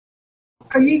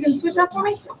Are you going to switch up for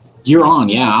me? You're on,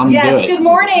 yeah, I'm yes, good. Good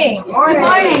morning. Good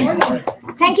morning.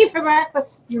 Thank you for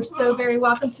breakfast. You're so very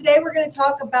welcome. Today we're going to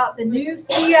talk about the new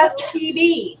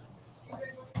CFPB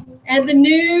and the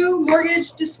new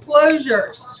mortgage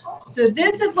disclosures. So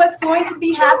this is what's going to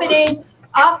be happening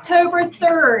October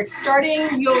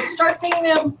 3rd. You'll start seeing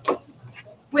them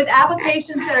with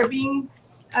applications that are being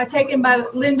taken by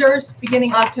lenders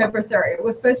beginning October 3rd. It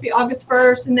was supposed to be August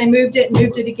 1st, and they moved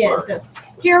it again. So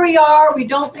here we are. We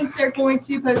don't think they're going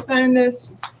to postpone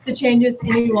the changes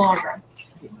any longer.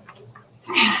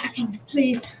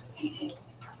 Please.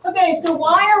 Okay, so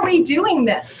why are we doing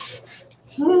this?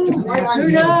 Who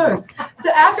knows? So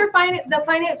after the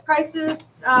finance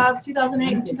crisis of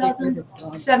 2008,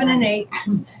 2007 and 8,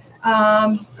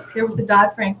 there was the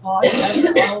Dodd-Frank law.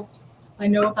 I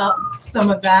know about some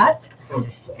of that.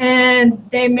 And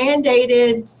they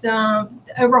mandated some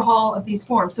overhaul of these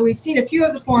forms. So we've seen a few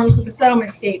of the forms with the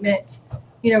settlement statement,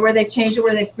 where they've changed it,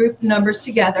 where they've grouped the numbers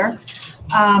together.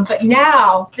 But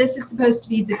now this is supposed to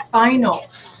be the final,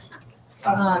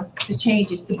 the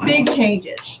changes, the big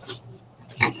changes.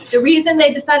 The reason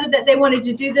they decided that they wanted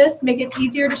to do this, make it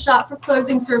easier to shop for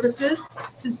closing services,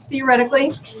 just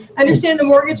theoretically, understand the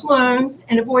mortgage loans,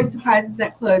 and avoid surprises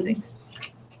at closings.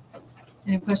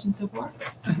 Any questions so far?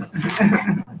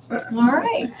 All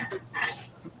right.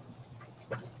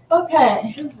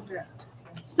 Okay.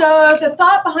 So the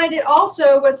thought behind it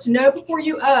also was to know before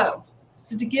you owe.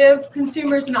 So to give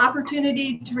consumers an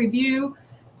opportunity to review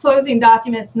closing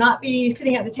documents, not be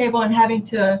sitting at the table and having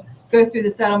to go through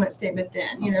the settlement statement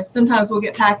then. Sometimes we'll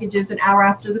get packages an hour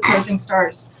after the closing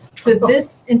starts. So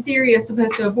this, in theory, is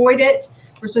supposed to avoid it.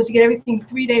 We're supposed to get everything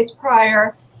 3 days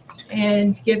prior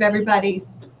and give everybody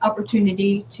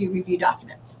opportunity to review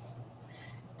documents.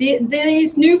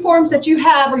 These new forms that you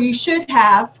have, or you should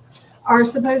have, are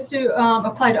supposed to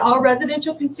apply to all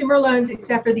residential consumer loans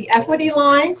except for the equity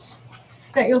lines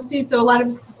that you'll see. So a lot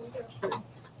of,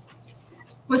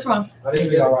 what's wrong? I didn't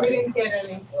get all right. We didn't get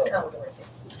any.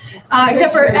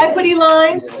 Except for equity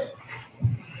lines.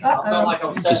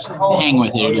 Just hang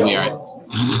with it, it'll be all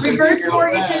right. Reverse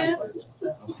mortgages.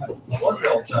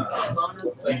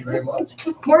 Thank you very much.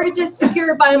 Mortgages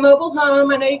secured by a mobile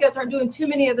home. I know you guys aren't doing too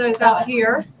many of those out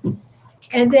here.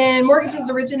 And then mortgages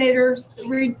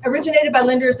originated by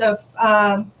lenders of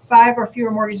 5 or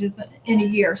fewer mortgages in a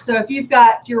year. So if you've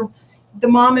got the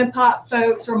mom and pop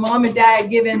folks or mom and dad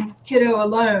giving kiddo a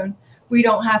loan, we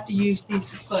don't have to use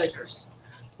these disclosures.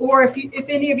 Or if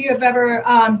any of you have ever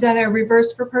done a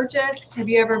reverse for purchase, have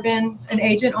you ever been an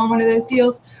agent on one of those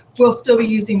deals? We'll still be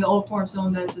using the old forms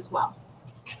on those as well.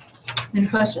 Any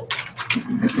questions?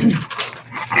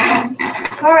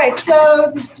 All right,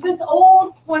 so this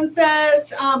old one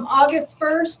says August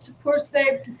 1st. Of course,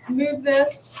 they've moved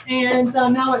this, and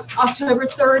now it's October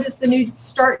 3rd is the new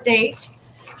start date.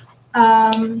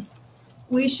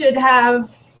 We should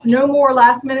have no more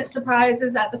last-minute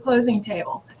surprises at the closing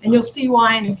table, and you'll see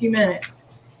why in a few minutes.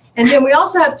 And then we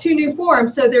also have 2 new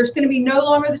forms, so there's going to be no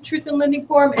longer the truth in lending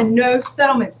form and no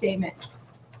settlement statement.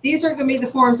 These are going to be the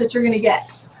forms that you're going to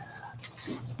get.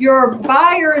 Your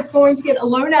buyer is going to get a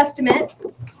loan estimate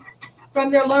from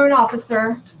their loan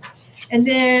officer, and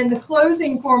then the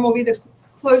closing form will be the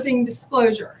closing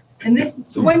disclosure. And this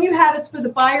one you have is for the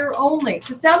buyer only.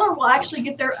 The seller will actually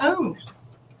get their own,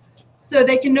 so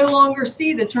they can no longer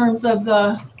see the terms of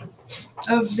the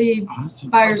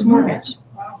buyer's mortgage,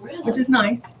 which is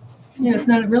nice. It's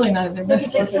really none of their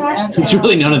business. It's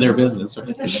really none of their business,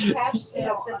 right?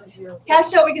 Cash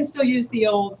sale, we can still use the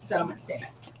old settlement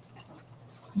statement.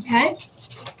 Okay,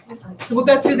 so we'll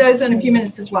go through those in a few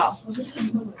minutes as well.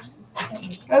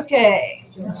 Okay.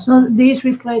 So these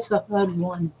replace the HUD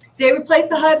one. They replace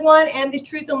the HUD one and the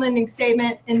truth in lending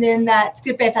statement, and then that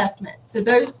good faith estimate. So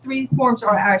those 3 forms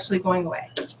are actually going away.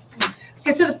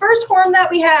 Okay, so the first form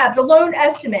that we have, the loan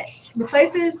estimate,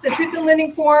 replaces the truth in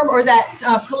lending form or that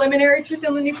preliminary truth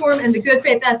in lending form and the good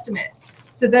faith estimate.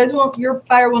 So those your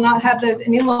buyer will not have those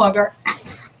any longer.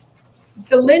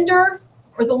 The lender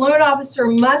or the loan officer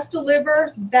must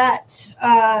deliver that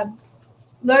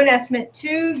loan estimate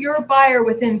to your buyer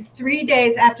within 3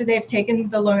 days after they've taken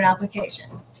the loan application.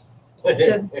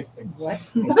 So, What?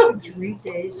 3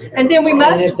 days? and then we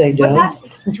must. And if they don't? What's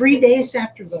that? 3 days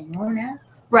after the loan app?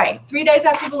 Right, 3 days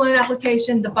after the loan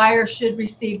application, the buyer should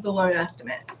receive the loan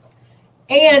estimate.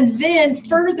 And then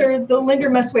further, the lender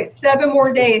must wait 7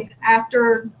 more days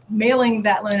after mailing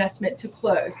that loan estimate to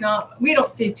close. Now, we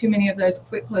don't see too many of those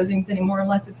quick closings anymore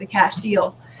unless it's a cash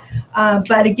deal.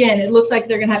 But again, it looks like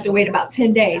they're going to have to wait about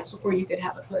 10 days before you could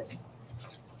have a closing.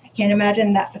 I can't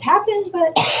imagine that would happen,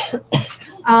 but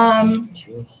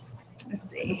let's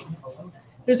see.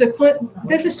 There's a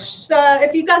this is,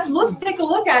 if you guys take a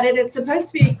look at it, it's supposed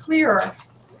to be clearer.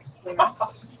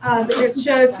 It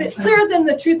shows clearer than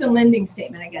the truth in lending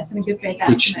statement, I guess, in a good faith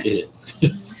Which estimate. it is.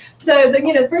 So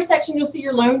the first section, you'll see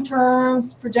your loan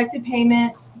terms, projected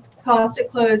payments, cost at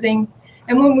closing.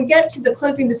 And when we get to the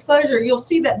closing disclosure, you'll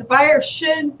see that the buyer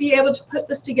should be able to put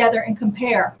this together and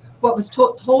compare what was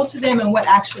told to them and what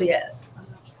actually is.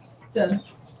 So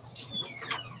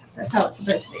that's how it's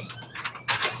supposed to be.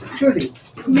 Trudy,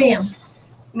 Ma'am.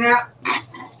 now,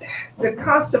 the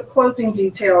cost of closing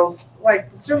details,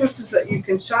 like the services that you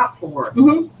can shop for,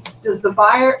 does the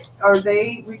buyer, are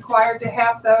they required to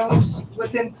have those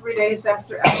within 3 days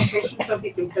after application so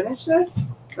he can finish this?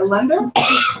 The lender?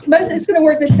 It's going to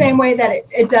work the same way that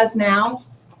it does now.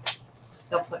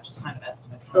 They'll put just kind of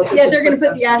estimates. Okay. Yeah, they're going to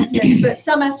put the estimates, but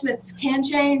some estimates can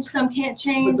change, some can't But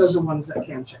change. those are ones that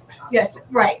can change. Yes,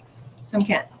 right. Some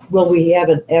can't. Well, we have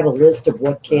a list of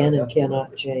what can and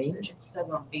cannot change. It says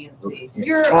on B and C.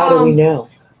 You're, How do we know?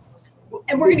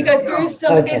 and we're going to go through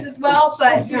some of these as well,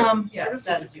 but Yeah, it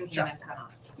says you can and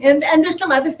cannot. and there's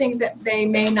some other things that they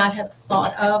may not have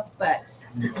thought of, but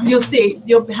you'll see,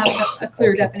 you'll have a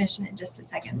clear definition in just a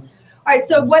second. All right,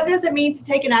 so what does it mean to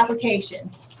take an application?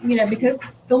 Because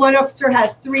the loan officer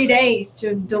has 3 days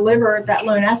to deliver that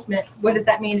loan estimate, what does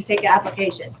that mean to take an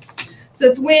application? So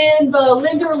it's when the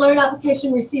lender loan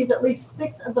application receives at least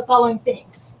 6 of the following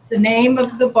things: the name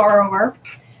of the borrower,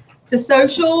 the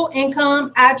social,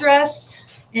 income, address,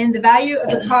 and the value of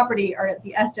the property, or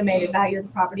the estimated value of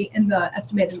the property, and the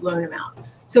estimated loan amount.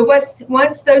 So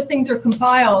once those things are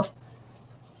compiled,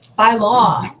 by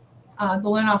law, the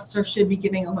loan officer should be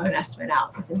giving a loan estimate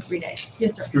out within 3 days.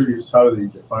 Yes, sir. Curious how they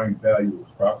define value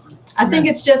of property. I think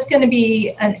it's just going to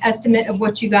be an estimate of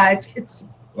what you guys,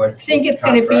 Like think it's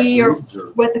gonna be, contract or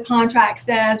reads, what the contract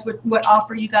says, what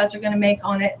offer you guys are going to make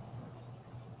on it.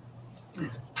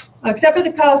 Except for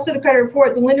the cost of the credit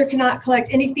report, the lender cannot collect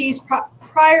any fees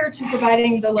prior to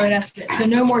providing the loan estimate. So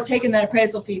no more taking that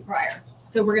appraisal fee prior.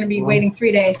 So we're going to be waiting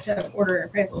 3 days to order an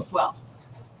appraisal as well.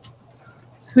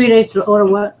 3 days to order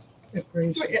what?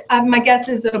 My guess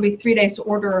is it'll be 3 days to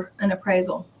order an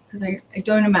appraisal, because I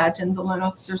don't imagine the loan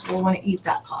officers will want to eat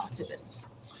that cost if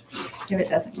it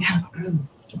doesn't count.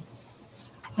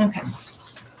 Okay.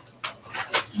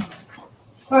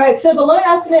 All right, so the loan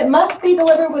estimate must be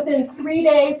delivered within 3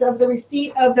 days of the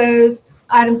receipt of those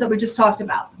items that we just talked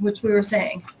about, which we were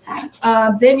saying.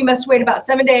 Then you must wait about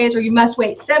 7 days, or you must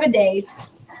wait 7 days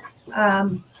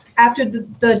after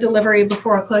the delivery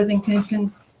before a closing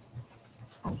can.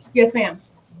 Yes, ma'am.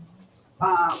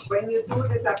 When you do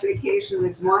this application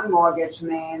with one mortgage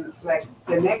man, like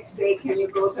the next day, can you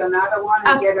go to another one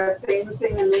and get the same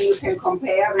thing, and then you can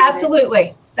compare? And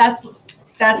Absolutely. That's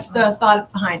the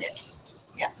thought behind it.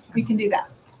 Yeah, you can do that.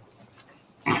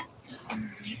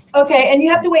 Okay, and you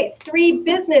have to wait 3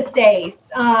 business days,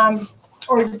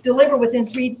 or deliver within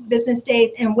 3 business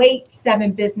days, and wait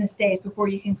 7 business days before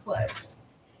you can close.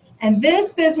 And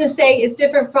this business day is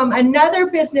different from another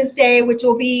business day, which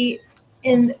will be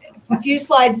in a few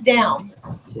slides down.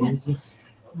 Jesus.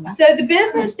 So the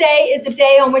business day is a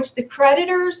day on which the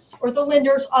creditors or the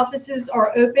lender's offices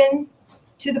are open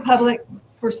to the public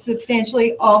for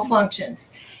substantially all functions.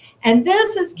 And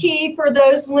this is key for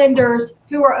those lenders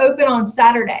who are open on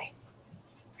Saturday,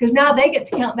 because now they get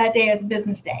to count that day as a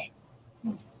business day.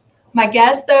 My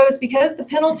guess, though, is because the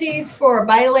penalties for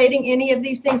violating any of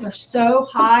these things are so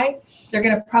high, they're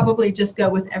going to probably just go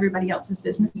with everybody else's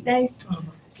business days,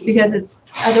 because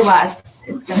otherwise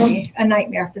it's going to be a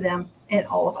nightmare for them and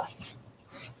all of us.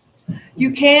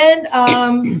 You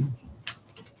can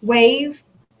waive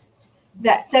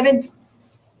that 7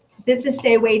 business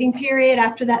day waiting period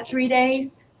after that 3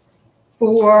 days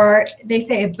for, they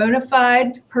say, a bona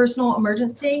fide personal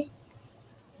emergency.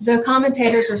 The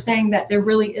commentators are saying that there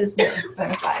really is no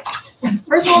bona fide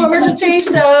personal emergency,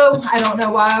 so I don't know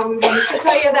why we wanted to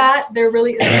tell you that. There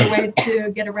really is no way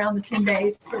to get around the 10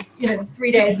 days, for,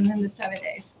 3 days and then the 7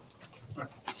 days.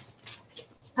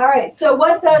 All right, so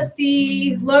what does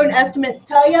the loan estimate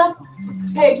tell you?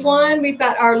 Page 1, we've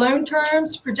got our loan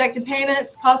terms, projected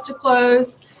payments, cost to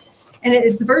close, and it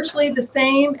is virtually the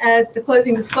same as the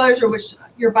closing disclosure, which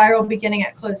your buyer will be getting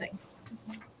at closing.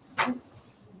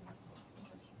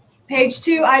 Page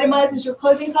 2 itemizes your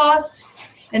closing cost,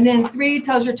 and then 3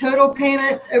 tells your total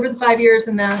payments over the 5 years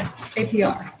and the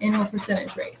APR, annual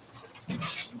percentage rate.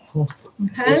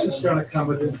 Okay. This is gonna come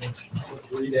within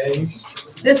 3 days.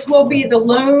 This will be the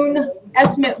loan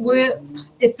estimate.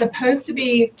 It's supposed to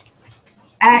be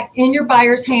in your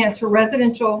buyer's hands for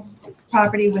residential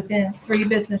property within 3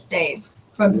 business days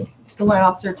from the loan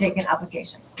officer taking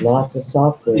application Lots of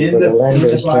software In for the- the lenders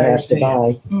in the to have buyer's to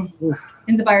hand. buy.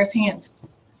 in the buyer's hand.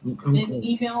 And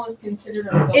email is considered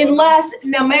a. Unless,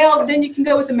 now mail, then you can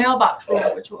go with the mailbox rule,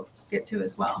 which we'll get to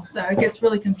as well. So it gets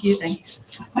really confusing.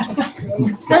 So,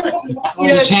 you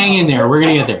know, Just hang in there. We're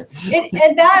gonna get there.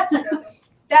 and that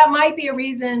might be a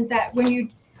reason that when you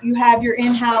have your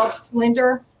in-house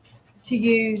lender to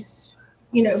use,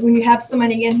 you know, when you have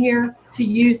somebody in here to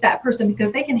use that person,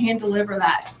 because they can hand deliver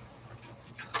that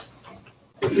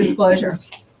disclosure.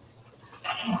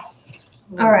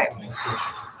 All right.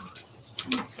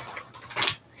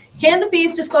 Can the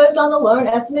fees disclosed on the loan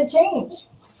estimate change?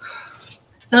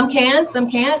 Some can, some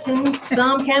can't, and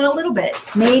some can a little bit.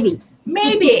 Maybe.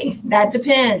 Maybe, that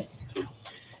depends.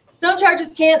 Some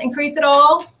charges can't increase at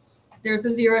all. There's a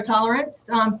zero tolerance.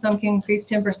 Some can increase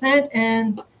 10%,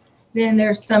 and then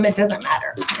there's some it doesn't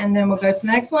matter. And then we'll go to the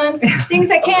next one. Things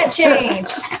that can't change.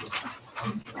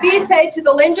 Fees paid to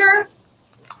the lender,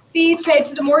 fees paid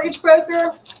to the mortgage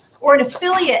broker, or an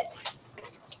affiliate.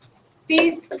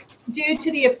 Fees due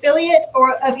to the affiliate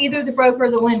or of either the broker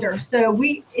or the lender. So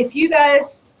if you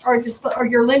guys are or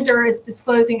your lender is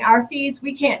disclosing our fees,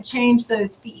 we can't change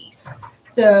those fees.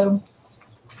 So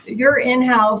your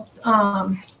in-house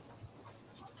loan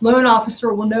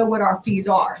officer will know what our fees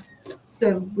are.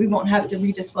 So we won't have to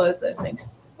redisclose those things.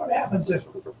 What happens if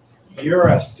your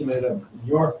estimate of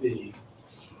your fee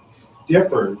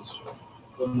differs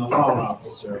from the loan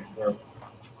officer for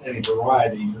any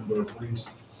variety of reasons?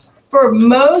 For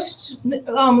most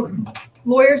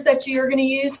lawyers that you're going to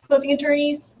use, closing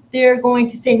attorneys, they're going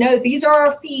to say, no, these are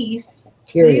our fees.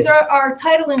 Period. These are our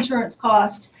title insurance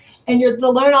costs, and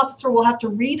the loan officer will have to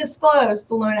redisclose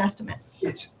the loan estimate.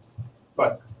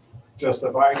 But just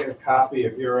if I get a copy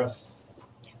of your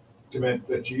estimate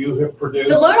that you have produced.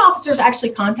 The loan officers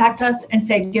actually contact us and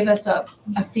say, give us a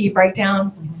fee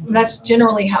breakdown. That's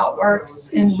generally how it works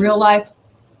in real life.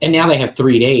 And now they have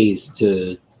 3 days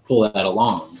to pull that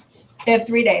along. They have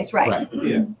 3 days, right?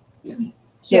 Yeah. So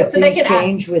Yeah, if so they these can ask.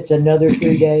 change, it's another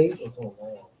 3 days?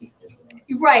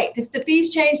 Right. If the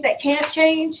fees change that can't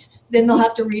change, then they'll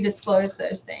have to redisclose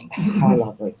those things. How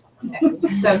lovely.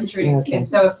 So Trudy, Okay. and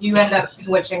so if you end up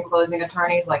switching closing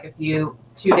attorneys, like if you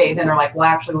 2 days in are like, well,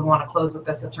 actually, we want to close with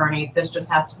this attorney, this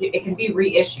just has to be, it can be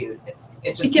reissued. It just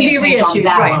It can be can't change on reissued,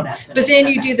 that right. loan estimate. But then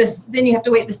you Okay. do this, then you have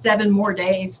to wait the 7 more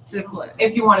days to close.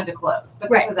 If you wanted to close,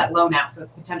 but Right. this is at loan out, so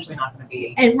it's potentially not going to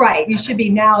be. And right, you should be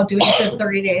now doing it for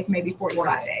 30 days, maybe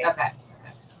 45 days. Okay.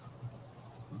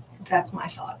 That's my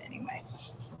thought anyway.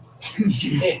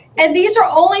 And this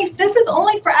is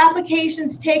only for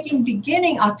applications taking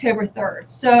beginning October 3rd.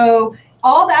 So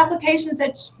all the applications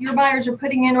that your buyers are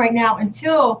putting in right now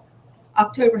until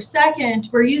October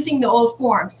 2nd, we're using the old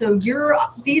form. So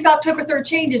these October 3rd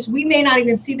changes, we may not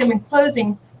even see them in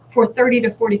closing for 30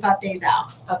 to 45 days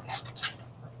out. Okay.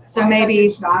 So Why maybe,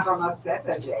 does it start on a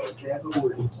Saturday?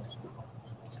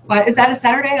 what, is that a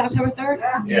Saturday, October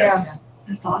 3rd? Yeah.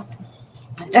 That's awesome.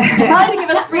 Probably give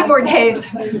us 3 more days.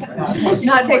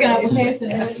 Not taking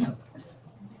application.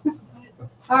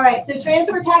 All right, so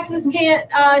transfer taxes can't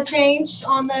change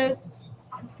on those,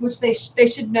 which they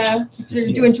should know if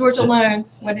they're doing Georgia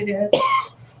loans, what it is.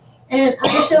 And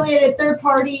unaffiliated third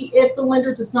party if the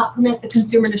lender does not permit the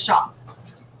consumer to shop.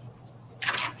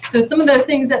 So some of those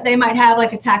things that they might have,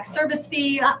 like a tax service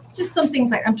fee, just some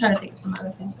things like, I'm trying to think of some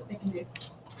other things that they can do.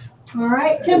 All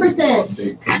right, 10%.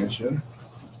 State commission.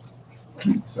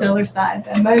 Seller side,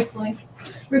 mostly.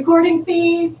 Recording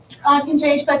fees can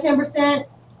change by 10%.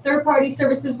 Third-party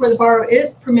services where the borrower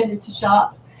is permitted to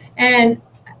shop. And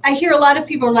I hear a lot of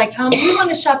people are like, we want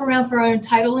to shop around for our own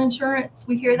title insurance.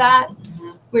 We hear that,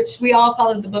 which we all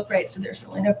follow the book rate, so there's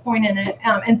really no point in it.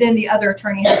 And then the other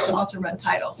attorney has to also run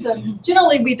title. So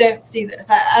generally, we don't see this.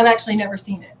 I've actually never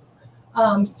seen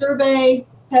it. Survey,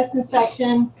 pest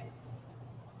inspection,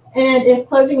 and if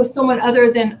closing with someone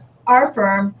other than our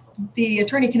firm, the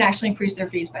attorney can actually increase their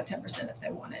fees by 10% if they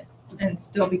want it and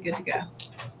still be good to go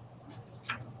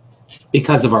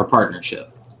Because of our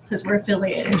partnership. because we're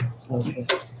affiliated. Okay.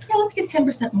 Yeah, let's get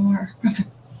 10% more.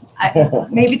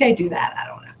 Maybe they do that. I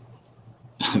don't know.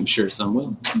 I'm sure some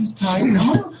will. Probably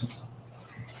someone.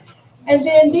 And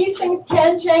then these things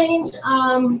can change.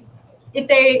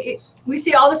 We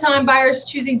see all the time buyers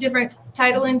choosing different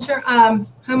title insurance,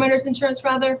 homeowners insurance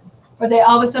rather, or they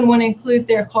all of a sudden want to include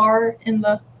their car in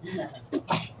the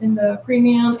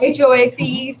premium. HOA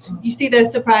fees, you see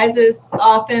those surprises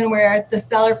often where the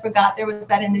seller forgot there was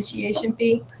that initiation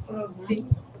fee. See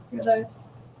hear those?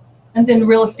 And then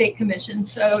real estate commission.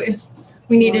 So if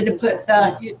we needed to put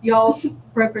y'all's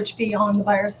brokerage fee on the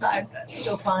buyer's side, that's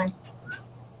still fine.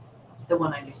 The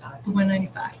 195. The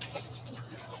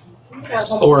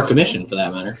 195. Or a commission for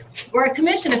that matter. Or a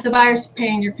commission if the buyer's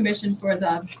paying your commission for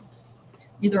the,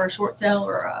 either a short sale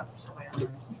or a,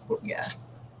 yeah.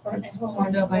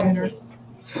 Sale by owner.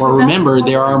 Or remember,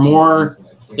 there are more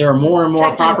and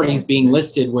more properties being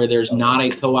listed where there's not a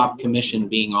co-op commission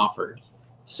being offered.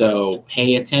 So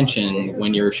pay attention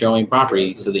when you're showing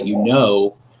properties so that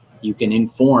you can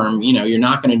inform, you're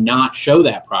not going to not show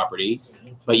that property,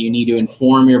 but you need to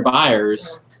inform your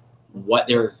buyers what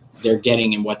they're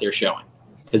getting and what they're showing.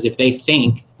 Because if they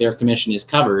think their commission is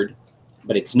covered,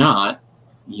 but it's not,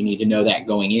 you need to know that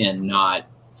going in, not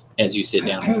as you sit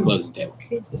down at the closing table.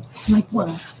 Like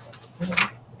what?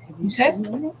 Okay.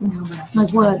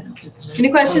 Like what?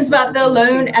 Any questions about the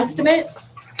loan estimate?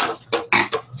 All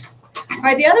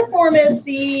right, the other form is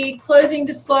the closing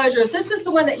disclosure. This is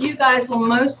the one that you guys will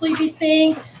mostly be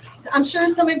seeing. I'm sure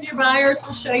some of your buyers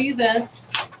will show you this,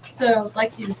 so I'd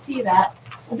like you to see that.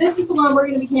 But this is the one we're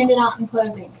going to be handing out in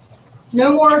closing.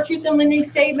 No more truth in lending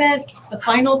statement, the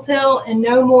final till, and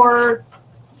no more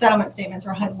settlement statements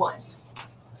or HUD ones.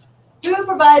 Who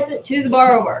provides it to the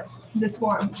borrower? This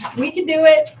form. We can do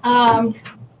it. I'm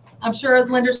sure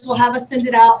the lenders will have us send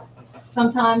it out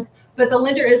sometimes, but the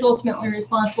lender is ultimately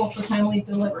responsible for timely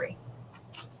delivery.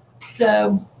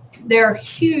 So there are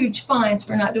huge fines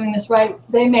for not doing this right.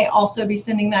 They may also be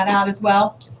sending that out as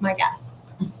well. It's my guess.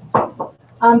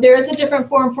 There is a different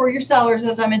form for your sellers,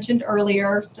 as I mentioned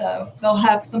earlier, so they'll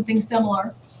have something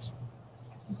similar.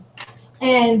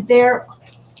 And their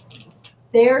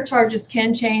charges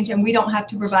can change, and we don't have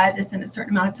to provide this in a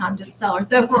certain amount of time to the seller.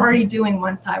 Though if we're already doing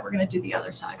one side, we're going to do the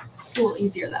other side. It's a little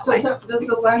easier that way. So does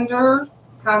the lender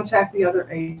contact the other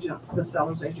agent, the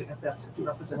seller's agent, if you're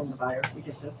representing the buyer, to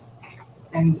get this,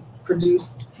 and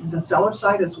produce the seller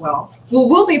side as well? Well,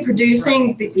 we'll be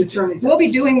producing, The attorney does. we'll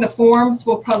be doing the forms.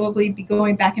 We'll probably be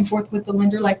going back and forth with the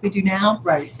lender like we do now.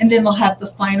 Right. And then they'll have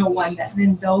the final one that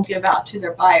then they'll give out to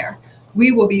their buyer.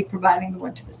 We will be providing the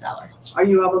one to the seller. Are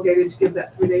you obligated to give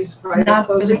that 3 days prior to Not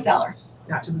for the closing? seller,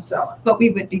 Not to the seller. but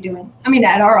we would be doing,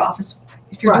 at our office,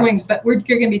 if you're Right. doing, but you're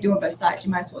going to be doing both sides.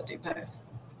 You might as well do both.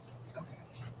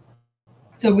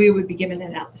 So we would be giving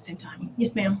it out at the same time.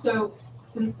 Yes, ma'am. So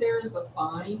since there is a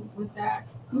fine with that,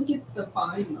 who gets the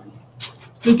fine money?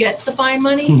 Who gets the fine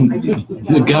money?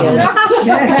 The government.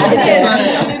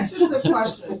 It's just a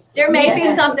question. There may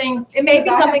be something, it may be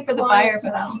something for the buyer,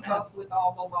 but I don't Keep know. up with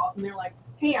all the laws, and they're like,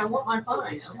 "Hey, I want my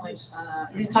fine." I'm like,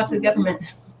 You talk to the government.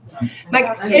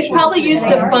 Like, it's probably used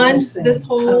to fund this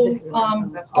whole,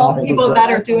 all the people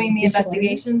that are doing the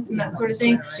investigations and that sort of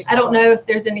thing. I don't know if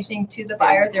there's anything to the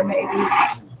buyer. There may be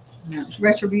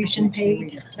retribution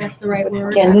paid. That's the right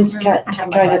word. Can this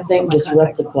kind of thing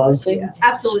disrupt the closing?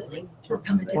 Absolutely. We're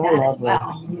coming to that as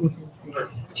well.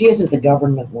 Gee, isn't the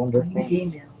government wonderful?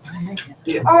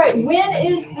 All right, when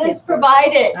is this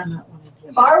provided?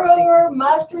 Borrower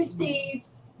must receive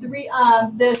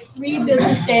this 3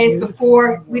 business days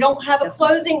before. We don't have a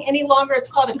closing any longer. It's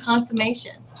called a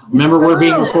consummation. Remember, we're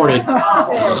being recorded.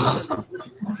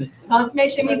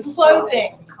 Consummation means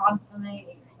closing.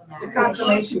 The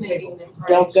consummation table.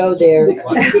 Don't go there.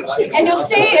 And you'll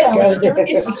see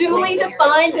it's duly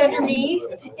defined underneath.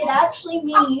 It actually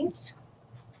means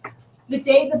the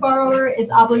date the borrower is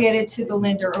obligated to the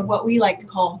lender, or what we like to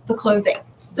call the closing.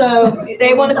 So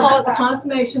they want to call it the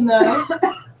consummation though.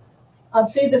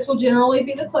 Say this will generally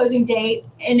be the closing date,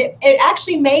 and it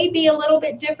actually may be a little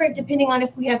bit different depending on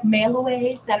if we have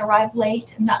mail-aways that arrive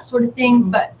late and that sort of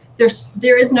thing, but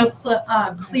there is no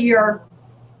clear,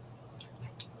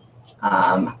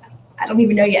 I don't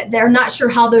even know yet. They're not sure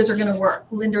how those are going to work.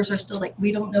 Lenders are still like,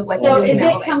 we don't know what So to do. if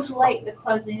it comes late, the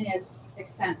closing is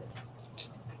extended,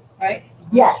 right?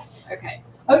 Yes. Okay.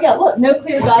 Oh yeah, look, no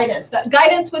clear guidance. That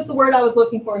guidance was the word I was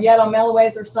looking for, yet on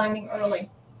mail-aways or signing early.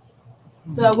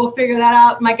 So we'll figure that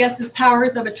out. My guess is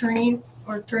powers of attorney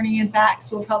or attorney in facts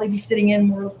will probably be sitting in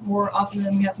more often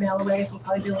than we have mail-aways. Will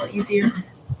probably be a little easier.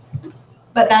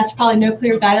 But that's probably no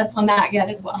clear guidance on that yet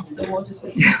as well. So we'll just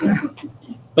wait.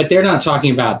 But they're not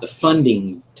talking about the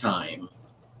funding time.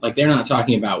 Like, they're not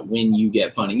talking about when you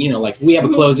get funding. Like, we have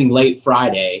a closing late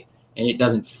Friday and it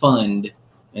doesn't fund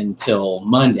until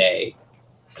Monday.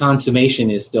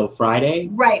 Consummation is still Friday?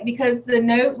 Right, because the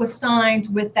note was signed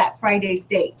with that Friday's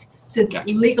date. So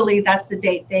legally, that's the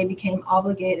date they became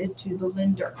obligated to the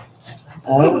lender.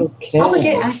 Okay.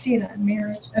 Obligated, I see that in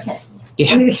marriage. Okay.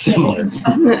 Yeah, similar.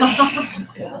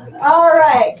 All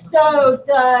right, so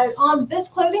on this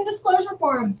closing disclosure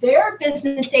form, their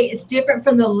business day is different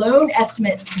from the loan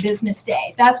estimate's business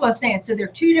day. That's what I'm saying. So there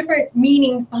are 2 different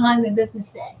meanings behind the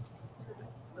business day.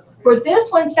 For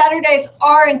this one, Saturdays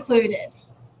are included.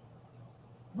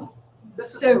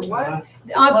 This is So- for what?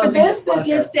 For Closing this disclosure.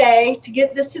 business day, to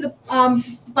get this to the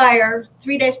buyer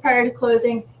 3 days prior to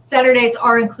closing, Saturdays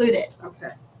are included.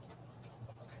 Okay.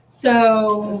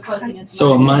 So, Closing is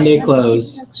So a Monday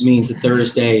close means a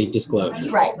Thursday disclosure.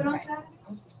 right.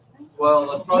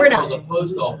 Well, that's We're probably not. because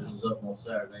the post office is up on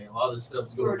Saturday, a lot of this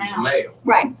stuff's going to the now. mail.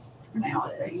 Right, now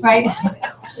it is. right.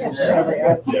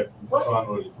 Yeah. Good. Have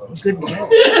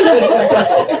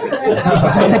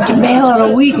to mail it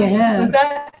a week Was ahead.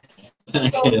 that,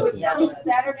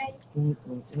 Saturday?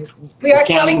 we are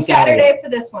Counting counting Saturday. Saturday for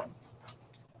this one.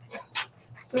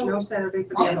 No Saturday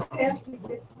for this. So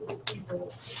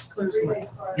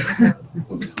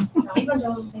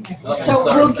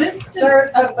will this, so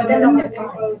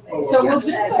will this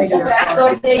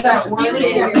affect that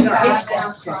wording in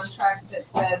our contract that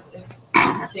says if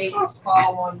dates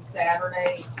fall on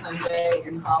Saturday, Sunday,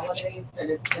 and holidays, that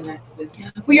it's the next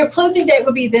business? Well, your closing date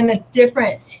would be then a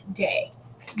different day,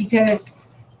 because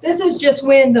this is just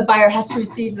when the buyer has to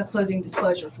receive the closing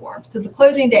disclosure form. So the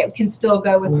closing date can still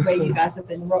go with the way you guys have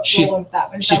been She's- rolling with that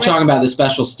one. Is She's that right? talking about the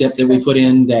special stip that we put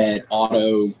in that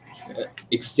auto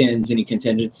extends any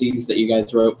contingencies that you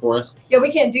guys wrote for us. Yeah,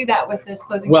 we can't do that with this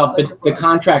closing Well, disclosure but the form.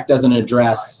 contract doesn't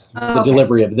address the Okay.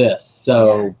 delivery of this.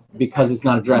 So because it's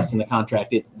not addressed in the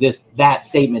contract, that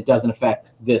statement doesn't affect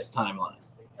this timeline.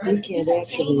 We can't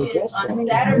actually address On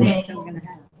that. Saturday,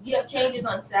 you have changes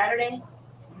on Saturday,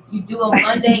 you do on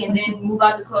Monday and then move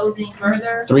out to closing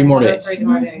further. 3 more days. 3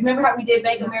 more days. Remember how we did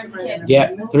Bank of America? Canada?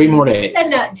 Yeah, 3 more days. Said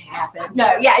nothing happened.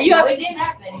 No, yeah, you No, have, it didn't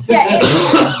happen. yeah,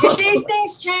 if these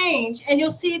things change, and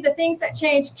you'll see the things that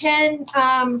change can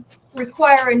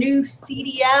require a new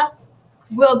CDF,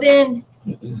 will then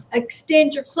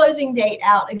extend your closing date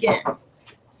out again.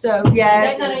 So, Does yeah.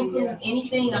 that not include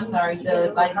anything, I'm sorry,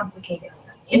 the, like,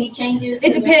 any changes?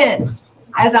 It depends.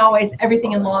 As always,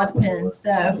 everything in law depends,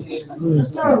 so.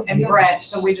 And Brett,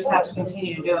 so we just have to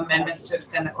continue to do amendments to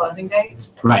extend the closing date?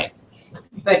 Right.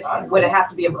 But would it have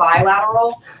to be a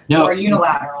bilateral No. or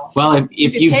unilateral? Well,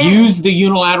 if You you've can. used the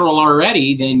unilateral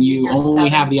already, then you Yes, only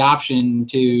 7. have the option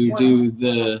to do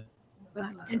the,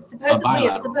 And supposedly,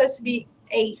 bilateral. it's supposed to be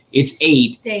 8 it's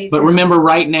 8. days. But remember,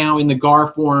 right now in the GAR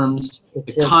forms, It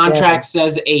the says contract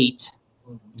says 8,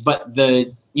 but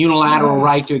the unilateral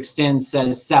right to extend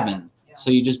says 7. So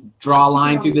you just draw a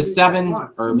line through the 7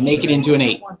 or make it into an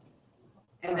 8.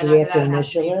 And Do then we after have to that, it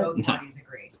has to be initial both No. parties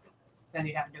agree. So then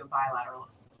you'd have to do a bilateral,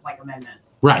 like amendment.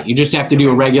 Right, you just have to do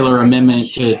a regular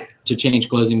amendment to change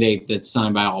closing date that's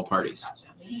signed by all parties. Gotcha.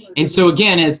 And so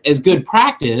again, as good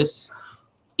practice,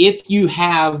 if you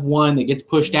have one that gets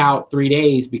pushed out 3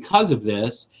 days because of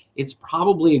this, it's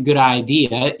probably a good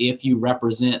idea if you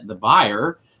represent the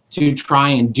buyer to try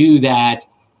and do that.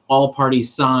 All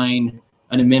parties sign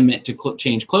an amendment to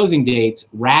change closing dates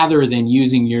rather than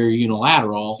using your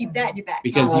unilateral, Keep that in your back.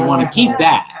 because you want to keep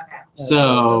that. Okay.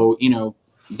 So,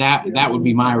 that would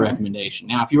be my recommendation.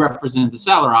 Now, if you represent the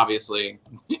seller, obviously,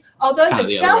 Although kind of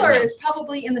the the other way seller around. is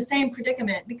probably in the same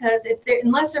predicament, because if they're,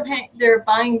 unless they're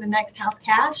buying the next house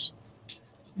cash,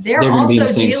 they're They're gonna be in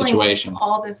also the same dealing with situation.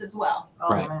 all this as well. Oh,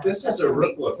 Right. man. This is a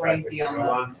ripple effect that Crazy can on go that.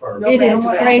 on for. It is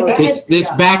crazy. this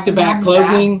back-to-back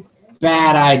closing,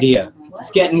 bad idea. It's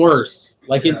getting worse.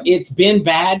 Like it's been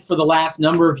bad for the last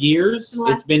number of years. The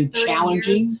last It's been 30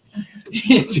 challenging.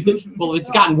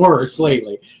 It's gotten worse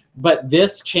lately. But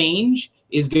this change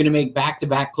is going to make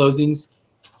back-to-back closings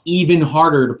even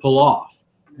harder to pull off,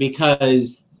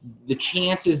 because the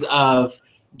chances of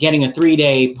getting a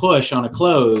 3-day push on a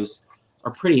close are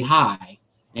pretty high.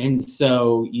 And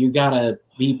so you got to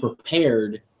be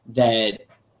prepared that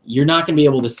you're not going to be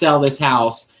able to sell this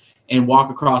house and walk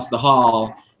across the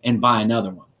hall and buy another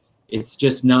one. It's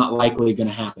just not likely going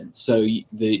to happen. So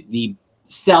the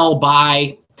sell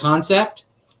buy concept,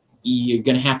 you're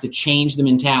going to have to change the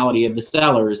mentality of the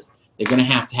sellers. They're going to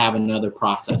have another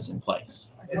process in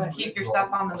place. So keep your stuff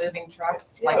on the moving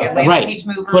trucks, like Right. Atlantic Beach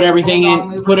movers. Put everything Bulldog in,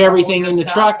 movers, put all everything your in the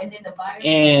stuff. truck And then the buyer.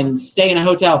 and stay in a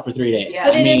hotel for 3 days. Yeah.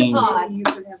 Put I it in mean, a pod. You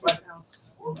should have that house.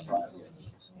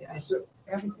 So,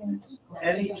 Everything.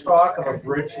 any talk of a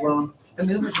bridge loan The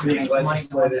movers are being making money.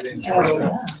 legislated in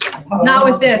Georgia? Not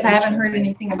with this. I haven't heard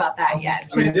anything about that yet.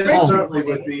 I mean, this certainly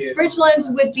would be. Bridge loans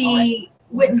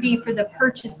wouldn't be for the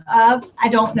purchase of. I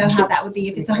don't know how that would be.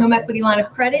 If it's a home equity line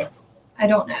of credit, I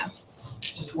don't know.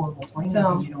 So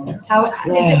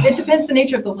it depends the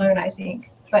nature of the loan, I think.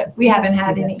 But we haven't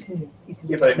had any.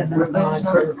 Yeah, but would not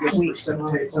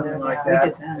precipitate something like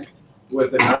that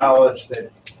with the knowledge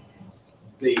that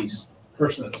the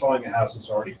person that's selling the house has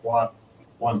already bought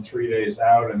one 3 days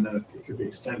out, and then it could be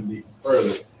extended even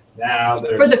further. Now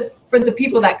For there's, the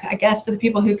people that, I guess, for the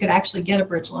people who could actually get a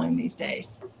bridge loan these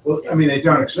days. Well, I mean, they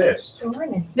don't exist.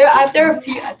 There are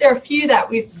a few that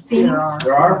we've seen. There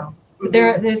are? But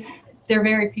there are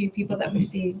very few people that we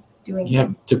see doing You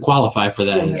have to qualify for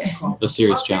that is a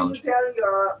serious How can challenge. you tell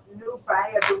your new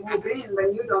buyer to move in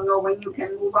when you don't know when you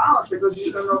can move out because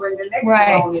you don't know when the next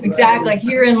Right, loan is exactly.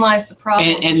 Herein lies the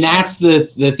problem. And that's the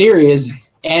theory is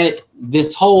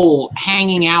this whole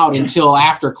hanging out until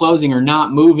after closing or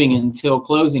not moving until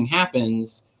closing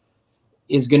happens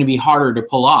is going to be harder to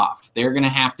pull off. They're going to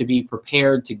have to be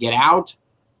prepared to get out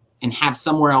and have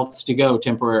somewhere else to go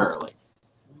temporarily.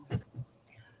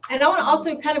 And I want to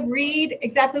also kind of read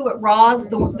exactly what Roz,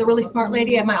 the really smart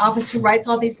lady at my office who writes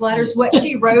all these letters, what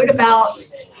she wrote about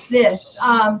this.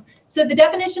 So the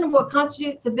definition of what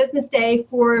constitutes a business day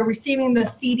for receiving the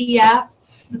CDF,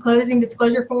 the closing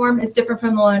disclosure form, is different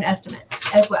from the loan estimate,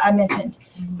 as what I mentioned.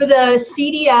 For the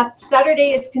CDF,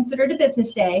 Saturday is considered a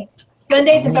business day.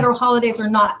 Sundays and federal holidays are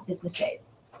not business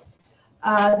days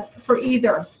for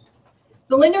either.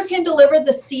 The lender can deliver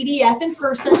the CDF in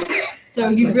person, so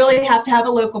you'd really have to have a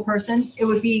local person. It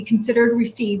would be considered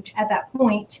received at that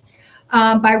point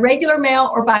by regular mail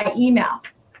or by email.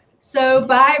 So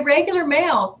by regular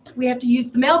mail, we have to use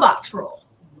the mailbox rule.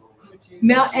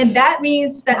 And that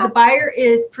means that the buyer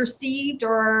is perceived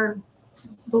or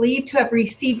believed to have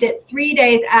received it 3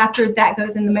 days after that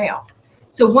goes in the mail.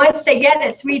 So once they get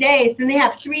it 3 days, then they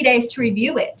have 3 days to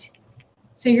review it.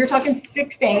 So you're talking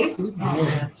 6 days.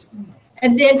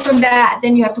 And then from that,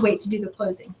 then you have to wait to do the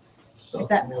closing. Or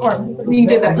you can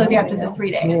do the closing after the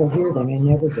 3 days. Never hear them, I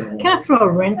never do. Can I throw a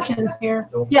wrench in here?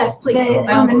 Yes, please.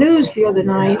 On the news the other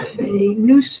night, the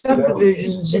new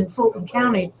subdivisions in Fulton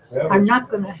County are not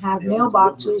going to have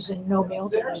mailboxes and no mail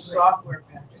delivery.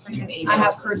 I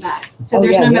have heard that. So Oh,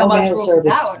 there's yeah, no no mailbox mail rule for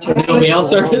service. that one. No mail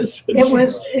service?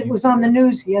 It was on the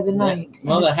news the other night.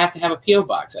 Well, they have to have a P.O.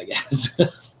 box, I guess.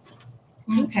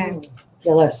 Okay.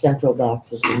 They'll have central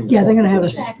boxes. in the Yeah, they're going to have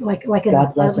subdivision. like an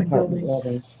God bless apartment apartment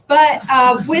building. building.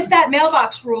 But with that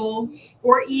mailbox rule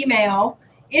or email,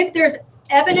 if there's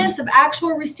evidence of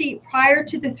actual receipt prior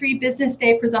to the 3 business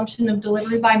day presumption of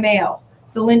delivery by mail,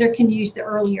 the lender can use the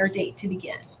earlier date to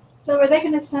begin. So are they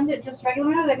gonna send it just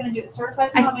regular, or are they gonna do it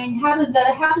certified? I mean, how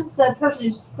does the person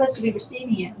who's supposed to be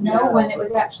receiving it know when it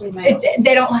was actually mailed?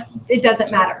 It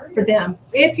doesn't matter for them.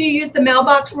 If you use the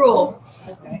mailbox rule,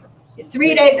 Okay.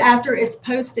 3 days after it's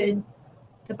posted,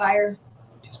 the buyer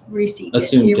received it.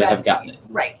 Assumed You're to right. have gotten it.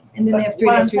 Right, and then they have 3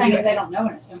 What I'm days to saying review is it. they don't know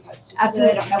when it's been posted. So they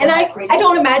Absolutely. don't know And when that 3 I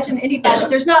don't days is. imagine anybody,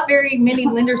 there's not very many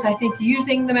lenders, I think,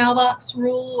 using the mailbox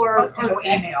rule or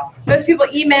Email. most people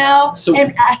email So-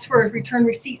 and ask for a return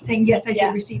receipt saying, yes, I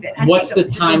did receive it. I What's think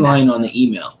the that we're doing that. timeline on the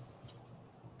email?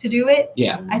 To do it?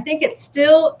 Yeah. I think it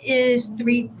still is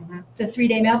the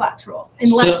 3-day mailbox rule,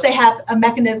 unless So- they have a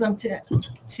mechanism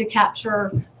to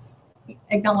capture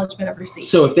acknowledgement of receipt.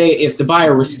 So if the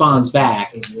buyer responds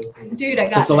back, Dude, I got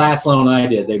because the it. last loan I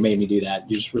did, they made me do that.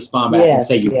 You just respond back and Yes,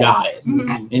 say you yes. got it.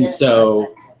 Mhm. And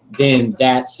so then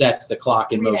that sets the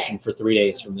clock in motion for 3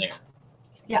 days from there.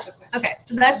 Okay,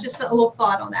 so that's just a little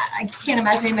thought on that. I can't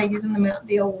imagine anybody using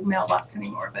the old mailbox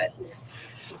anymore, but.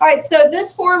 All right, so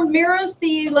this form mirrors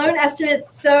the loan estimate,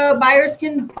 so buyers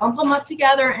can bump them up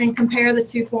together and compare the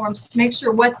 2 forms to make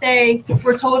sure what they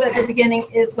were told at the beginning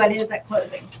is what is at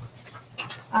closing.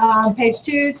 Page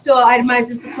 2 still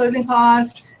itemizes the closing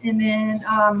costs, and then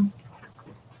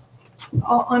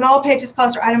on all pages,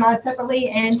 costs are itemized separately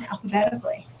and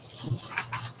alphabetically.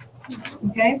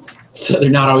 Okay? So they're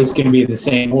not always going to be in the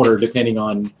same order depending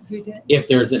on Who did? if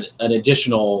there's an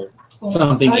additional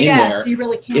something Oh, in yeah, there. so you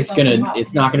really can't It's bump them gonna up.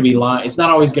 it's not gonna be line it's not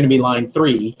always gonna be line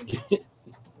 3.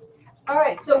 All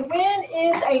right, so when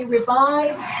is a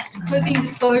revised closing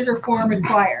disclosure form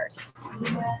required?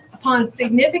 Upon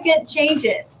significant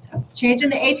changes, change in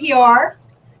the APR,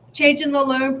 change in the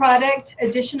loan product,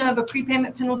 addition of a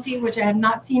prepayment penalty, which I have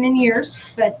not seen in years,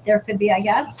 but there could be, I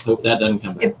guess. Hope that doesn't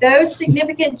come back. If those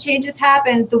significant changes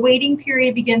happen, the waiting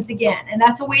period begins again, and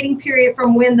that's a waiting period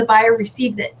from when the buyer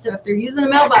receives it. So if they're using the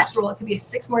mailbox rule, it could be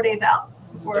 6 more days out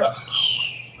before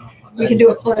we can do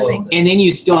a closing. And then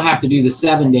you still have to do the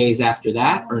 7 days after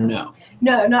that, or no?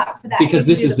 No, not for that. Because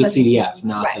You this can is do the closing. CDF,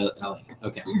 not Right. the LA.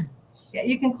 Okay. Yeah,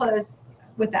 you can close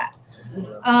with that.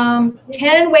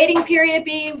 Can waiting period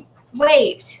be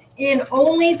waived in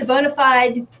only the bona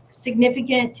fide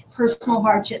significant personal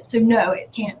hardship? So no, it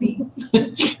can't be.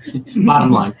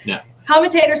 Bottom line, no.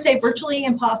 Commentators say virtually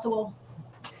impossible.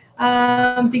 The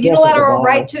Yeah, for the unilateral buyer.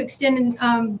 right to extend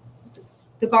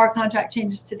the GAR contract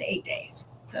changes to the 8 days.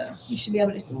 So you should be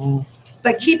able to,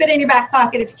 but keep it in your back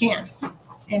pocket if you can,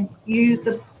 and use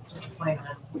the plan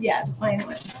amendment. Yeah, the plan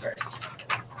went first.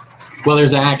 Well,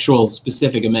 there's an actual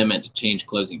specific amendment to change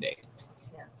closing date.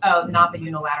 Oh, not the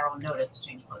unilateral notice to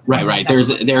change closing. Right, right. There's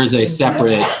a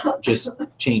separate just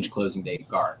change closing date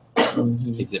GAR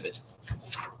exhibit,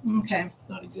 Okay.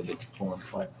 not exhibit form.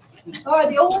 What? All right,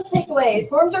 the old takeaways.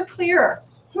 Forms are clearer.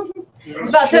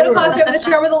 About total cost over the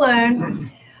term of the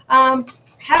loan.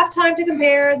 Have time to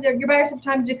compare, your buyers have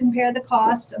time to compare the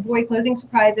cost, avoid closing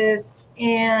surprises,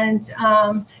 and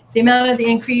the amount of the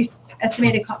increase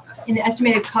estimated in the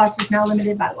estimated cost is now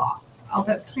limited by law,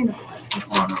 although it kind of was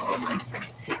before on all of this.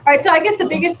 All right, so I guess the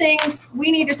biggest thing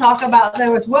we need to talk about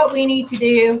though is what we need to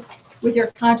do with your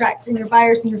contracts and your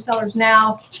buyers and your sellers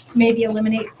now to maybe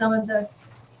eliminate some of the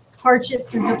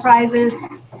hardships and surprises.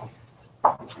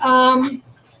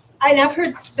 I've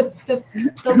heard the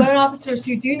loan officers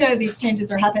who do know these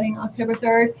changes are happening October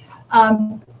 3rd,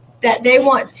 that they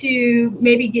want to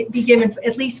maybe be given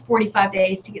at least 45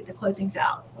 days to get the closings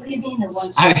out. What do you mean the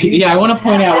ones? Yeah, I want to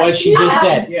point out what she just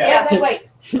said. Yeah, but wait.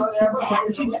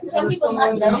 Some people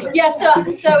not know. Yeah, so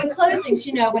in closings,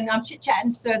 you know, when I'm chit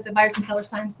chatting, so the buyers and sellers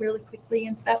sign really quickly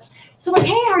and stuff. So I'm like,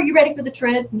 hey, are you ready for the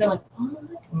TRID? And they're like, oh.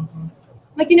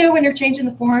 Like, you know, when they're changing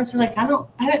the forms, they're like, I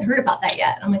haven't heard about that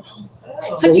yet. I'm like,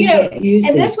 so you know, and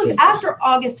this was after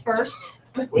August 1st.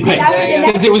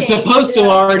 Because it was supposed to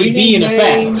already be in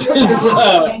effect.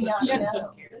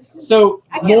 So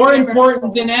more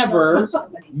important than ever,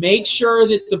 make sure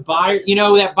that the buyer, you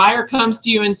know, that buyer comes to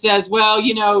you and says, well,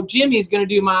 you know, Jimmy's going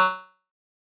to do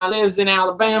lives in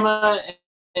Alabama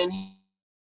and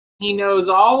he knows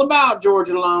all about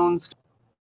Georgia loans.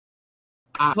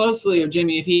 Closely of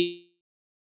Jimmy if he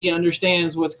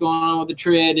understands what's going on with the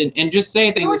TRID and just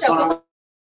say things that's going on with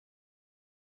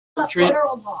the TRID.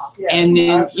 And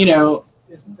then, you know,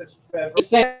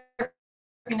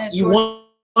 you want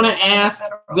to ask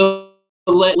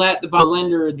let the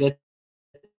lender that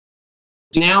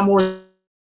now more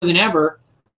than ever,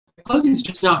 closing is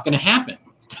just not going to happen.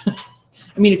 I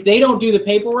mean, if they don't do the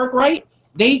paperwork right,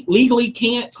 they legally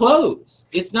can't close.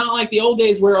 It's not like the old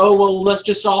days where, oh, well, let's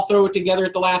just all throw it together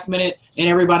at the last minute and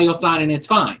everybody will sign and it's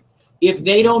fine. If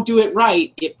they don't do it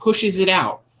right, it pushes it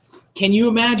out. Can you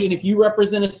imagine if you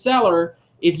represent a seller,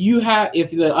 if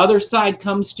the other side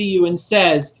comes to you and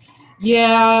says,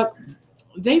 yeah,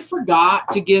 they forgot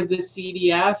to give the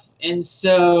CDF and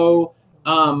so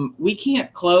we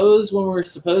can't close when we're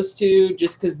supposed to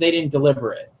just because they didn't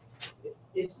deliver it.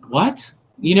 What?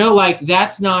 You know, like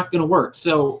that's not going to work.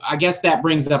 So I guess that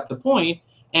brings up the point,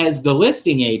 as the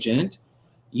listing agent,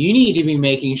 you need to be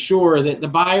making sure that the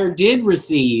buyer did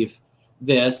receive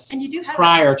this and you do have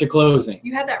prior to closing.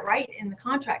 You have that right in the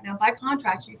contract. Now, by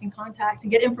contract, you can contact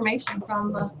and get information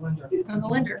from the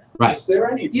lender. Right. Is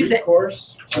there any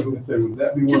recourse to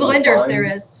the lenders? There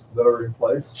is. That are in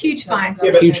place? Huge fines.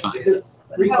 Yeah, but huge fines.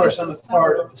 Recourse on the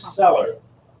part of the seller.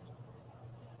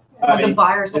 Well, the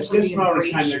buyers at this moment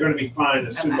in time, they're going to be fined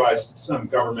and sued by some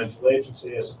governmental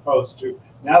agency, as opposed to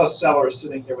now the seller is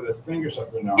sitting here with their fingers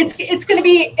up their nose. It's going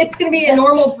to be a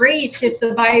normal breach if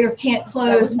the buyer can't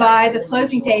close by the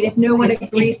closing date, if no one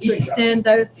agrees to extend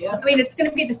those. I mean, it's going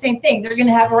to be the same thing. They're going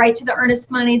to have a right to the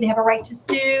earnest money. They have a right to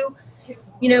sue.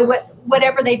 You know,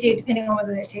 whatever they do, depending on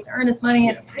whether they take the earnest money.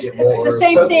 It's the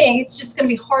same thing. It's just going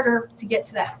to be harder to get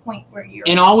to that point where you're.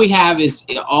 And all we have as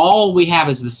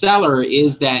the seller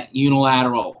is that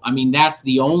unilateral. I mean, that's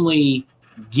the only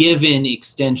given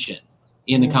extension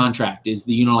in the contract is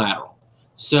the unilateral.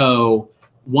 So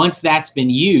once that's been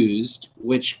used,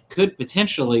 which could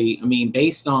potentially, I mean,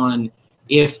 based on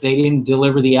if they didn't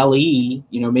deliver the LE, you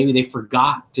know, maybe they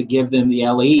forgot to give them the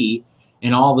LE.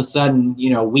 And all of a sudden,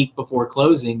 you know, a week before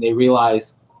closing, they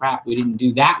realize, crap, we didn't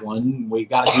do that one. We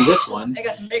got to do this one. They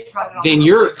got some big problem. Then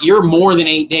you're more than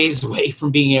 8 days away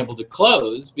from being able to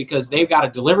close because they've got to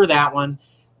deliver that one.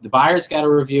 The buyer's got to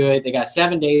review it. They got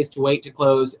 7 days to wait to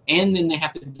close, and then they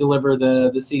have to deliver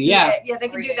the CDF. Yeah, they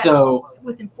can do that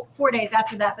within 4 days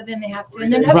after that, but then they have to.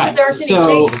 And then hopefully there aren't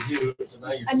any changes.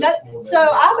 So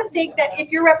I would think that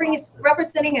if you're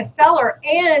representing a seller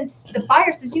and the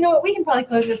buyer says, you know what, we can probably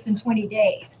close this in 20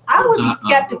 days. I would be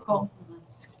skeptical.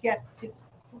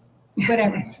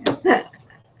 Whatever.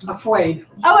 Afraid.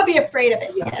 I would be afraid of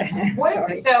it. Yeah.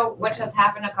 Which has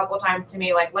happened a couple times to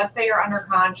me. Like, let's say you're under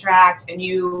contract and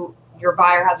your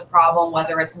buyer has a problem,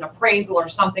 whether it's an appraisal or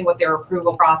something with their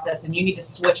approval process, and you need to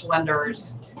switch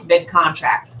lenders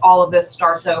mid-contract. All of this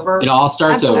starts over. It all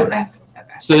starts over. Okay.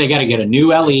 So they got to get a new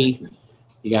LE.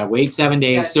 You got to wait 7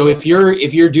 days. So if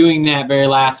you're doing that very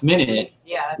last minute,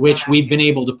 which we've been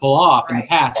able to pull off in the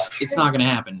past, it's not going to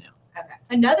happen now. Okay.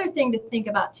 another thing to think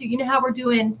about too, you know how we're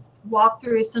doing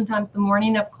walkthroughs sometimes the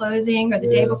morning of closing or the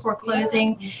day before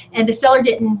closing, and the seller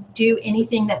didn't do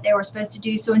anything that they were supposed to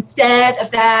do. So instead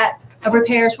of that, of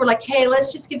repairs, we're like, hey,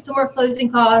 let's just give some more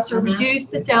closing costs or reduce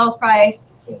the sales price.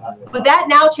 But that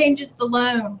now changes the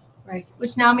loan, Right.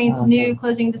 which now means new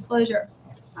closing disclosure,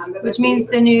 Under the which means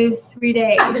table. the new 3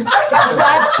 days.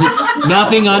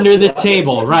 Nothing under the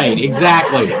table, right,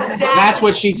 exactly. That's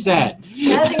what she said.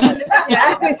 Nothing under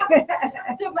the table.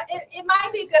 So it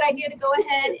might be a good idea to go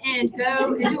ahead and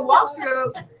go and do a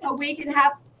walkthrough a week and a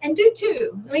half and do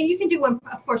two. I mean, you can do one,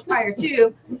 of course, prior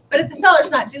to, but if the seller's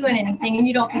not doing anything and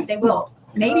you don't think they will,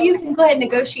 maybe you can go ahead and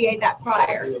negotiate that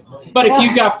prior. But if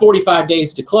you've got 45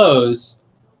 days to close,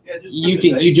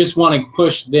 you just want to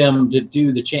push them to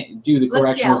do the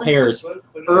correction repairs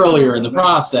earlier in the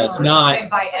process, not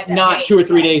 2 or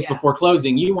 3 days before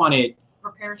closing. You want it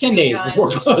Repairs 10 should be days done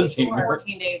before closing.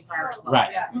 14 days prior to closing.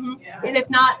 Right. And if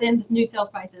not, then it's new sales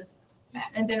prices,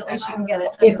 and then at least you can get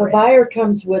it. If a buyer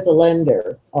comes with a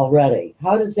lender already,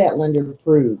 how does that lender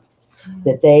prove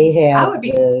that they I have would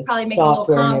be the probably making a little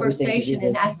software and everything to do conversation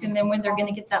and this? asking them when they're going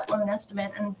to get that loan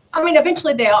estimate. And I mean,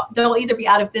 eventually they'll either be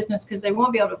out of business because they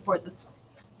won't be able to afford the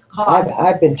cost.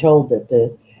 I've been told that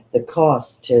the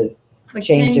cost to Like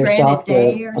change 10 their grand a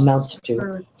day software or amounts to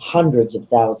for- hundreds of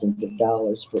thousands of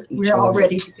dollars for each We're all one.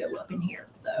 ready to go up in here,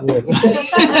 though. That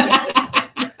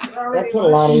put a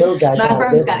lot of little guys My out of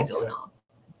firm's got it business.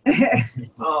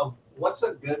 going on. What's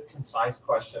a good concise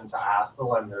question to ask the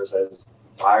lenders as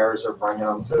buyers are bringing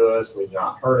them to us? We've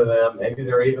not heard of them. Maybe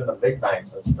they're even the big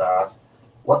banks and stuff.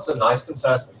 What's a nice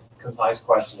concise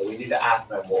question that we need to ask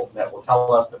them that will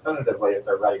tell us definitively if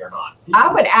they're ready or not?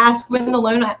 I would ask when the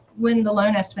loan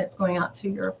estimate's going out to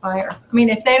your buyer. I mean,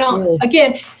 if they don't, Really?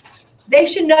 again, they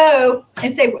should know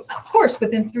and say, of course,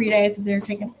 within 3 days if they're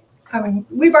taking, I mean,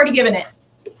 we've already given it.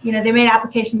 You know, they made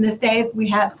application this day,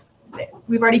 we've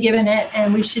already given it,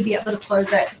 and we should be able to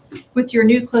close it with your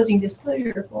new closing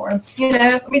disclosure form. You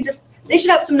know, I mean, just, they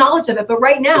should have some knowledge of it. But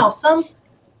right now, some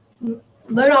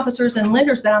loan officers and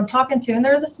lenders that I'm talking to, and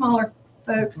they're the smaller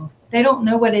folks, they don't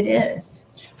know what it is.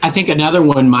 I think another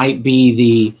one might be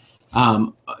the,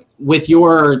 with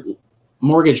your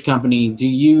mortgage company,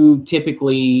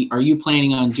 are you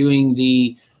planning on doing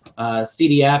the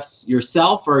CDFs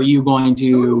yourself, or are you going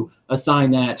to assign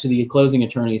that to the closing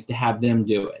attorneys to have them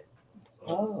do it?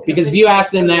 Oh. Because if you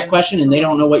ask them that question and they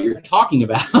don't know what you're talking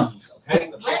about,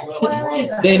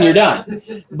 then you're done.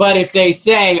 But if they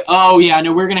say, oh yeah,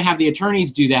 no, we're going to have the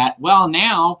attorneys do that,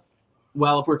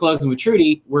 if we're closing with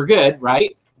Trudy, we're good,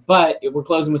 right? But if we're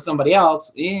closing with somebody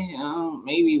else,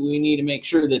 maybe we need to make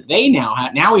sure that they now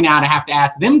we have to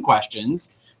ask them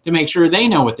questions to make sure they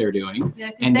know what they're doing, Yeah,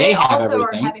 'cause and they have also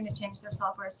everything. are having to change their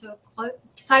software. So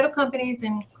title companies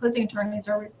and closing attorneys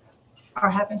are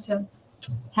having to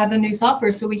have the new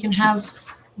software so we can have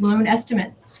loan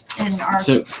estimates and our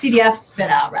So- CDFs spit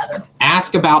out rather.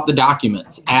 Ask about the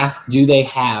documents. Ask, do they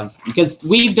have, because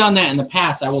we've done that in the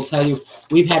past. I will tell you,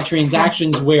 we've had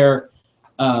transactions where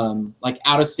like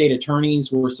out-of-state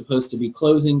attorneys were supposed to be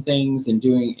closing things and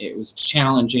it was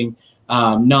challenging.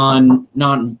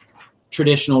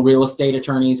 Non-traditional real estate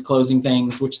attorneys closing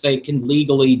things, which they can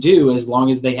legally do as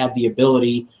long as they have the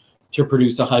ability to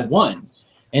produce a HUD-1.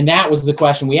 And that was the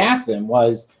question we asked them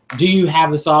was, do you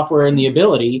have the software and the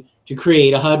ability to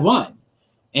create a HUD-1?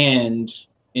 And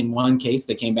in one case,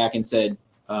 they came back and said,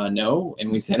 no.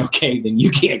 And we said, okay, then you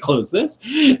can't close this.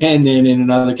 And then in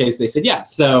another case, they said,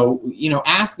 yes. So,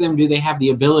 ask them, do they have the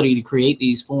ability to create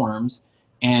these forms,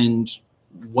 and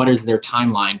what is their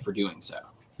timeline for doing so?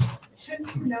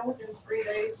 Shouldn't you know within 3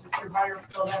 days that your buyer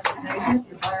filled out the statement,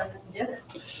 your buyer didn't get it?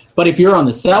 But if you're on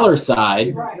the seller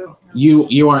side, Right.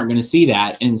 you aren't going to see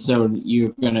that. And so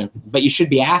but you should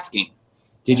be asking,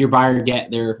 did your buyer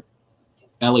get their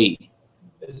LE?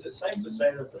 Is it safe to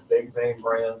say that the big name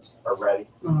brands are ready?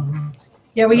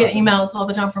 Yeah, we get emails all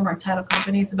the time from our title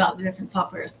companies about the different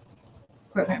softwares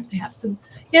programs they have. So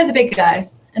yeah, the big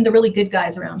guys and the really good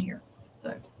guys around here.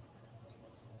 So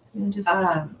just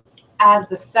As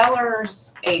the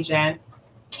seller's agent,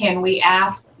 can we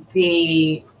ask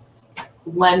the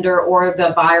lender or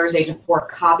the buyer's agent for a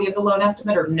copy of the loan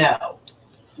estimate, or no?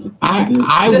 I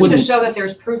Just to wouldn't. show that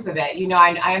there's proof of it.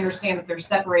 I understand that they're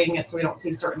separating it so we don't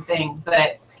see certain things,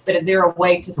 but is there a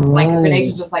way to, like, if an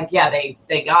agent's just like, yeah, they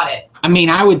got it. I mean,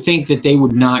 I would think that they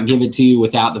would not give it to you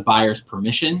without the buyer's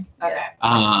permission. Okay.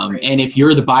 And if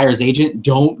you're the buyer's agent,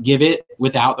 don't give it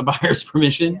without the buyer's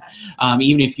permission,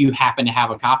 even if you happen to have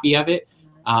a copy of it,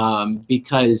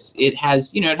 because it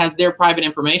has their private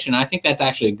information. I think that's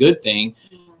actually a good thing,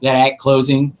 that at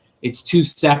closing, it's two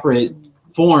separate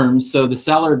forms, so the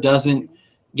seller doesn't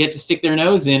get to stick their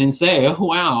nose in and say, oh,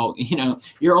 wow, you know,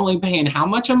 you're only paying how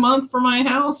much a month for my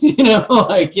house? You know,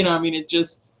 like, you know, I mean, it's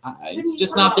just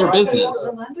not their business.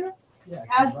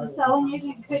 As the selling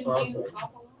agent, could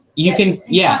You can,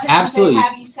 yeah, absolutely.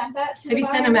 Have you sent that to Have you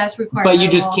the sent them buyer? as required? But by you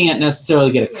just law? can't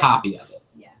necessarily get a copy of it.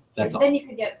 Yeah. That's all. Then you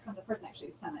could get it from the person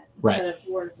actually sent it Right. instead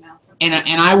of word of mouth. And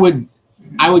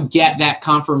I would get that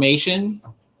confirmation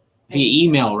via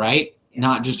email, right?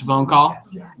 Not just a phone call,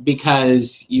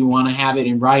 because you want to have it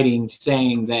in writing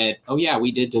saying that, oh yeah,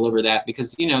 we did deliver that,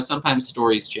 because you know sometimes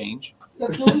stories change. So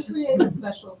can we create a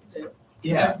special stip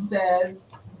Yeah. that says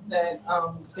that,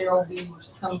 there will be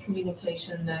some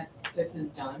communication that this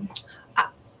is done?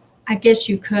 I guess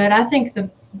you could. I think the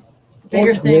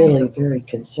bigger That's thing. really very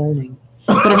concerning.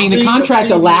 But I mean, the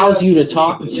contract allows you to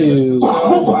talk to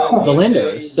the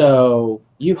lender, so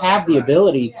you have the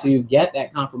ability to get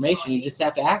that confirmation. You just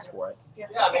have to ask for it. Yeah,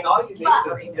 I mean, all you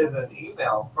need is an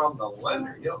email from the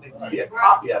lender. You don't need to see a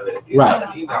copy of it. You Right.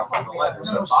 have an email from the lender.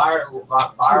 So buyer will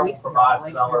provide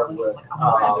seller with,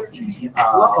 let's see,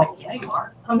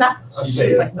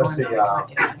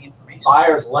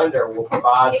 buyer's lender will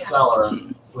provide seller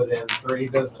within 3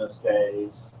 business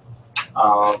days,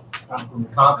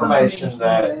 confirmation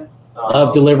that.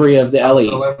 Of delivery of the LE.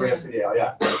 Delivery of CDL,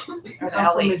 yeah. Or the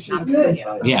LE, not the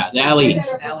CDL. Yeah, the LE.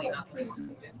 LE, not the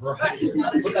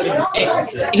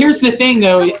Here's the thing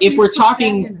though, if we're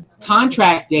talking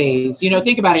contract days, you know,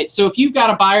 think about it. So if you've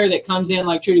got a buyer that comes in,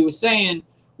 like Trudy was saying,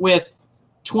 with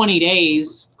 20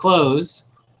 days close,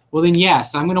 well then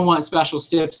yes, I'm going to want special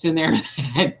steps in there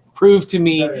that prove to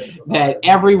me that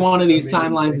every one of these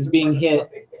timelines is being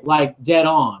hit like dead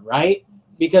on, right?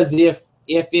 Because if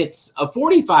it's a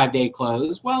 45-day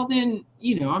close, well then,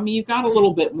 you know, I mean, you've got a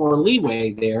little bit more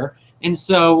leeway there. And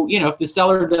so, you know, if the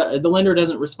lender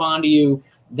doesn't respond to you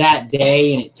that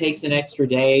day and it takes an extra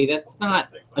day, that's not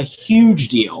a huge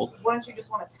deal. Wouldn't you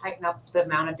just want to tighten up the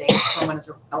amount of days someone is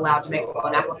allowed to make a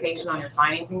loan application on your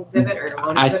financing exhibit or your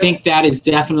loan I exhibit? think that is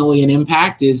definitely an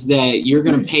impact, is that you're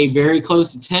going to pay very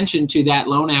close attention to that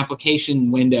loan application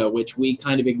window, which we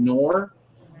kind of ignore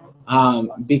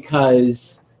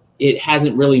because it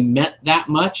hasn't really meant that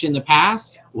much in the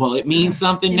past. Well, it means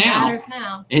something It now. matters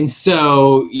now. And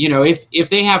so, you know, if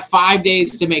they have 5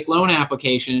 days to make loan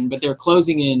application, but they're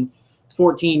closing in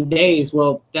 14 days,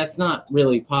 well, that's not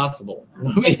really possible. I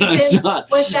mean, it's Then, not.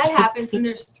 once that happens, then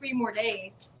there's 3 more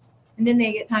days, and then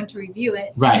they get time to review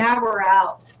it. So Right. now we're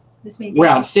out. This may be We're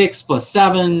out 6 plus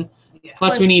 7, Yeah.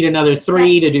 plus we need another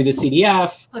 3 to do the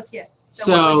CDF. Plus, yes.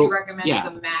 So what would you So, recommend yeah.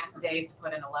 some max days to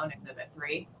put in a loan exhibit?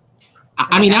 3?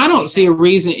 I mean, I don't see a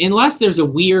reason, unless there's a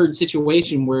weird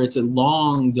situation where it's a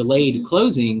long delayed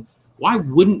closing, why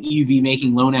wouldn't you be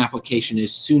making loan application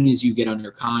as soon as you get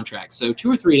under contract? So 2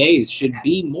 or 3 days should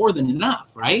be more than enough,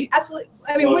 right? Absolutely.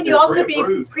 I mean, wouldn't you also be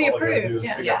pre-approved?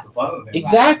 Yeah.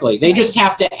 Exactly. They just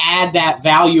have to add that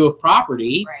value of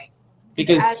property. Right.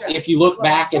 Because The address. if you look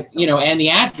back at, you know, and the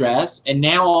address, and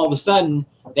now all of a sudden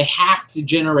they have to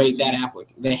generate that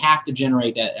they have to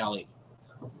generate that LE.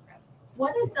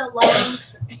 What if the loan,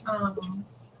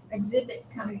 exhibit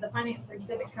the finance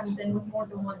exhibit comes in with more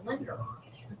than one lender?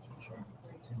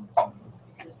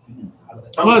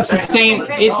 Well, it's the same.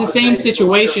 It's the same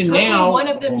situation now. One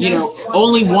of them You know, knows one.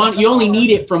 only one. You only need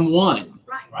it from one.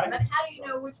 Right, but how do you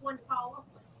know which one to follow up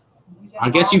with? I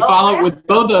guess you follow it with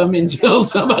both of them until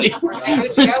somebody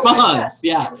responds.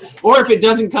 Yeah. Or if it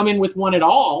doesn't come in with one at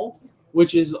all,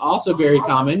 which is also very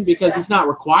common because it's not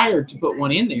required to put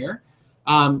one in there.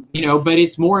 You know, but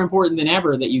it's more important than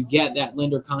ever that you get that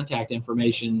lender contact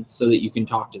information so that you can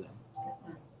talk to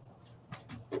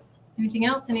them. Anything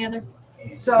else? Any other?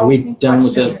 So, Are we done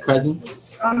with the present?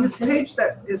 on this page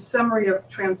that is summary of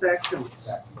transactions,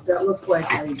 that looks like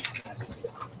a